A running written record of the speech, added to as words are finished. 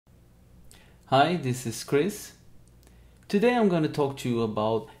Hi, this is Chris. Today I'm going to talk to you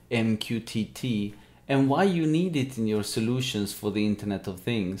about MQTT and why you need it in your solutions for the Internet of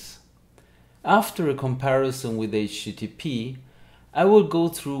Things. After a comparison with HTTP, I will go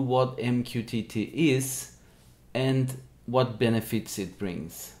through what MQTT is and what benefits it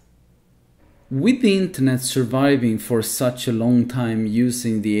brings. With the Internet surviving for such a long time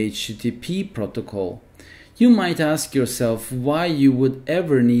using the HTTP protocol, you might ask yourself why you would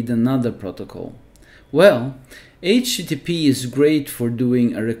ever need another protocol. Well, HTTP is great for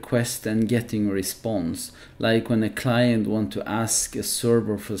doing a request and getting a response, like when a client wants to ask a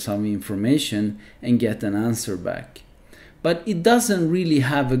server for some information and get an answer back. But it doesn't really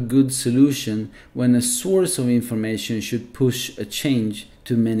have a good solution when a source of information should push a change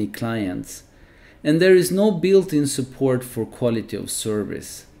to many clients. And there is no built-in support for quality of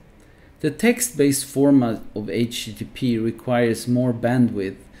service. The text-based format of HTTP requires more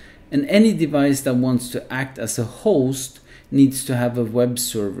bandwidth, and any device that wants to act as a host needs to have a web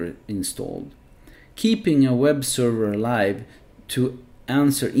server installed. Keeping a web server alive to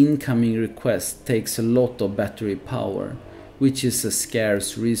answer incoming requests takes a lot of battery power, which is a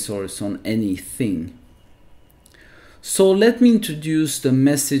scarce resource on anything. So let me introduce the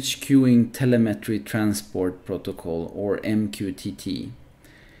Message Queuing Telemetry Transport Protocol, or MQTT.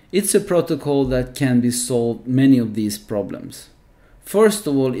 It's a protocol that can be solved many of these problems. First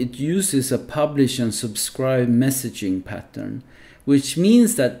of all, it uses a publish and subscribe messaging pattern, which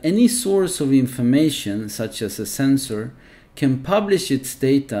means that any source of information, such as a sensor, can publish its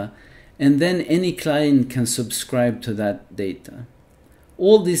data, and then any client can subscribe to that data.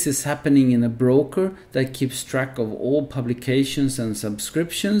 All this is happening in a broker that keeps track of all publications and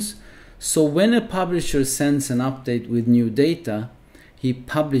subscriptions, so when a publisher sends an update with new data, he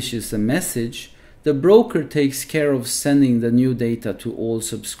publishes a message, the broker takes care of sending the new data to all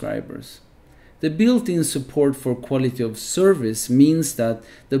subscribers. The built-in support for quality of service means that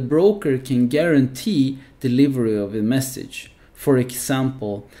the broker can guarantee delivery of a message. For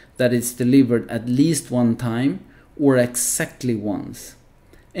example, that it's delivered at least one time or exactly once.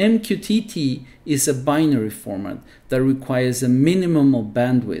 MQTT is a binary format that requires a minimum of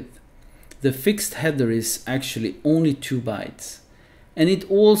bandwidth. The fixed header is actually only 2 bytes. And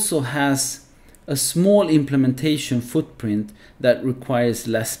it also has a small implementation footprint that requires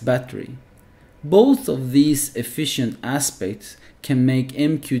less battery. Both of these efficient aspects can make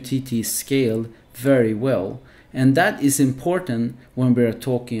MQTT scale very well, and that is important when we are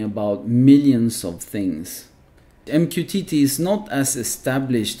talking about millions of things. MQTT is not as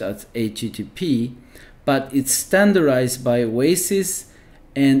established as HTTP, but it's standardized by Oasis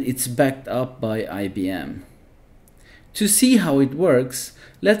and it's backed up by IBM. To see how it works,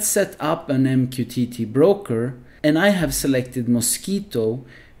 let's set up an MQTT broker, and I have selected Mosquito,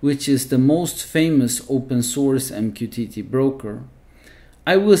 which is the most famous open source MQTT broker.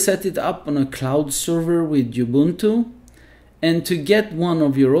 I will set it up on a cloud server with Ubuntu, and to get one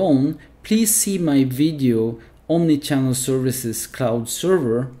of your own, please see my video Omnichannel Services Cloud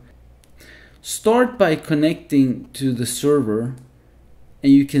Server. Start by connecting to the server,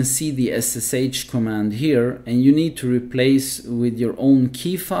 and you can see the SSH command here, and you need to replace with your own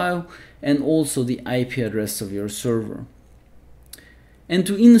key file and also the IP address of your server. And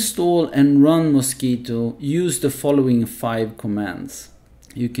to install and run Mosquito, use the following 5 commands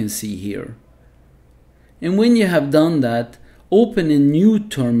you can see here. And when you have done that, open a new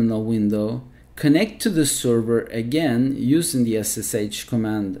terminal window, connect to the server again using the SSH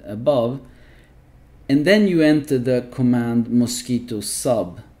command above, and then you enter the command mosquito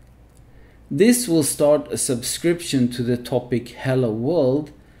sub. This will start a subscription to the topic Hello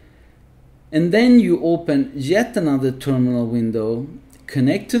World, and then you open yet another terminal window,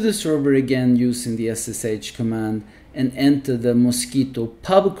 connect to the server again using the SSH command, and enter the mosquito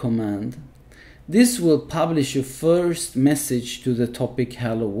pub command. This will publish your first message to the topic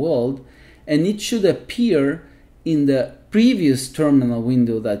Hello World, and it should appear in the previous terminal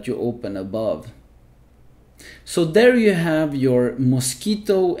window that you open above. So there you have your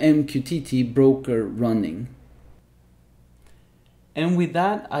Mosquito MQTT broker running. And with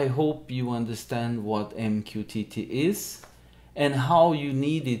that, I hope you understand what MQTT is and how you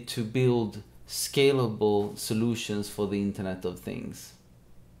need it to build scalable solutions for the Internet of Things.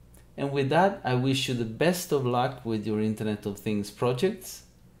 And with that, I wish you the best of luck with your Internet of Things projects.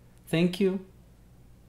 Thank you.